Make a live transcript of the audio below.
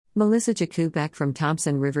Melissa Jakubek from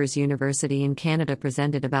Thompson Rivers University in Canada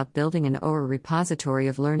presented about building an OER repository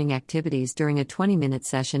of learning activities during a 20-minute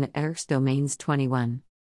session at OERs Domains 21.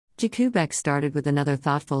 Jakubek started with another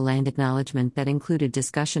thoughtful land acknowledgement that included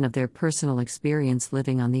discussion of their personal experience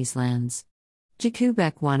living on these lands.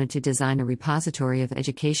 Jakubek wanted to design a repository of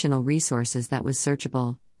educational resources that was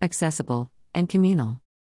searchable, accessible, and communal.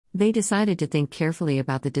 They decided to think carefully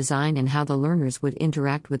about the design and how the learners would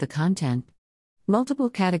interact with the content. Multiple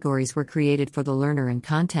categories were created for the learner and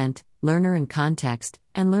content, learner and context,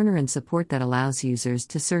 and learner and support that allows users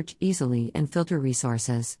to search easily and filter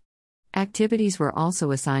resources. Activities were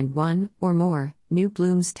also assigned one or more new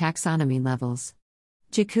Bloom's taxonomy levels.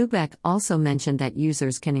 Jakubek also mentioned that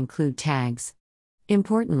users can include tags.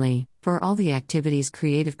 Importantly, for all the activities,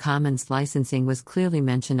 Creative Commons licensing was clearly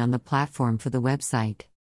mentioned on the platform for the website.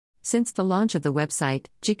 Since the launch of the website,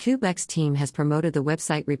 Jakubek's team has promoted the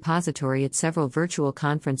website repository at several virtual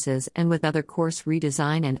conferences and with other course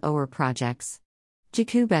redesign and OER projects.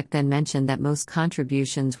 Jakubek then mentioned that most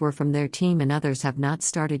contributions were from their team and others have not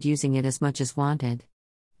started using it as much as wanted.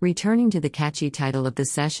 Returning to the catchy title of the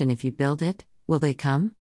session, if you build it, will they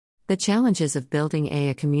come? The challenges of building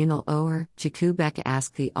a communal OER, Jakubek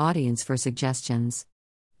asked the audience for suggestions.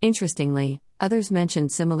 Interestingly, others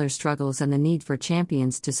mentioned similar struggles and the need for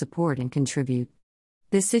champions to support and contribute.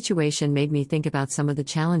 This situation made me think about some of the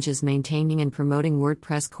challenges maintaining and promoting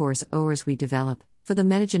WordPress course OERs we develop, for the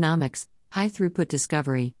metagenomics, high-throughput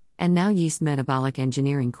discovery, and now yeast metabolic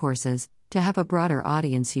engineering courses, to have a broader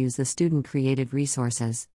audience use the student-created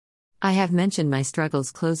resources. I have mentioned my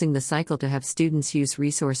struggles closing the cycle to have students use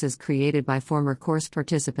resources created by former course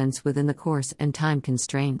participants within the course and time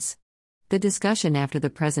constraints. The discussion after the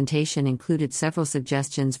presentation included several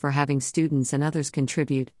suggestions for having students and others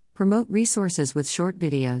contribute, promote resources with short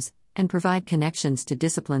videos, and provide connections to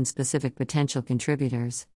discipline-specific potential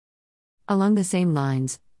contributors. Along the same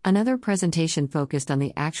lines, another presentation focused on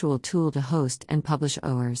the actual tool to host and publish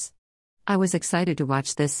OERs. I was excited to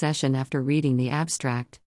watch this session after reading the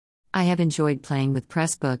abstract. I have enjoyed playing with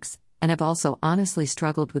Pressbooks, and have also honestly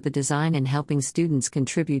struggled with the design and helping students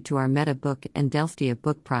contribute to our MetaBook and Delphia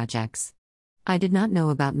book projects. I did not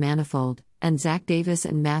know about Manifold, and Zach Davis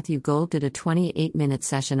and Matthew Gold did a 28-minute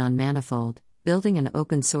session on Manifold, building an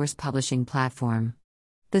open-source publishing platform.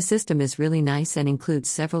 The system is really nice and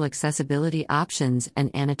includes several accessibility options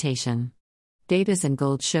and annotation. Davis and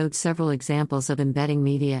Gold showed several examples of embedding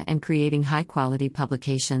media and creating high-quality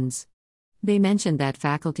publications. They mentioned that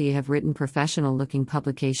faculty have written professional-looking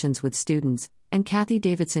publications with students, and Kathy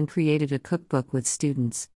Davidson created a cookbook with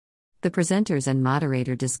students. The presenters and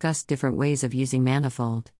moderator discussed different ways of using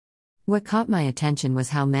Manifold. What caught my attention was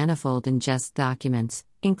how Manifold ingests documents,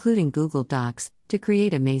 including Google Docs, to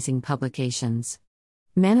create amazing publications.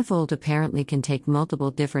 Manifold apparently can take multiple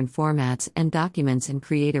different formats and documents and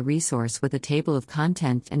create a resource with a table of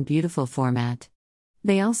content and beautiful format.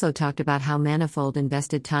 They also talked about how Manifold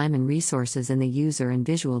invested time and resources in the user and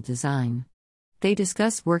visual design. They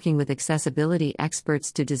discussed working with accessibility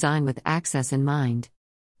experts to design with access in mind.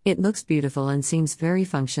 It looks beautiful and seems very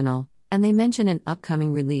functional, and they mention an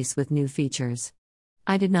upcoming release with new features.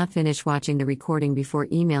 I did not finish watching the recording before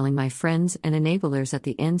emailing my friends and enablers at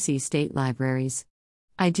the NC State Libraries.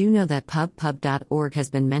 I do know that pubpub.org has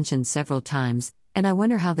been mentioned several times, and I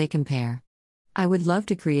wonder how they compare. I would love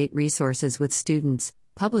to create resources with students,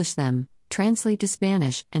 publish them, translate to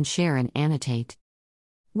Spanish, and share and annotate.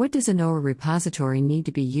 What does an OER repository need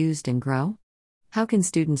to be used and grow? How can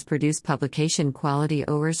students produce publication-quality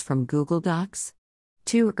OERs from Google Docs?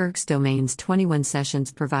 2 OERs Domains 21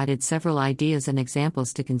 sessions provided several ideas and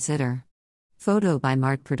examples to consider. Photo by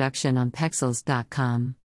Mart Production on Pexels.com.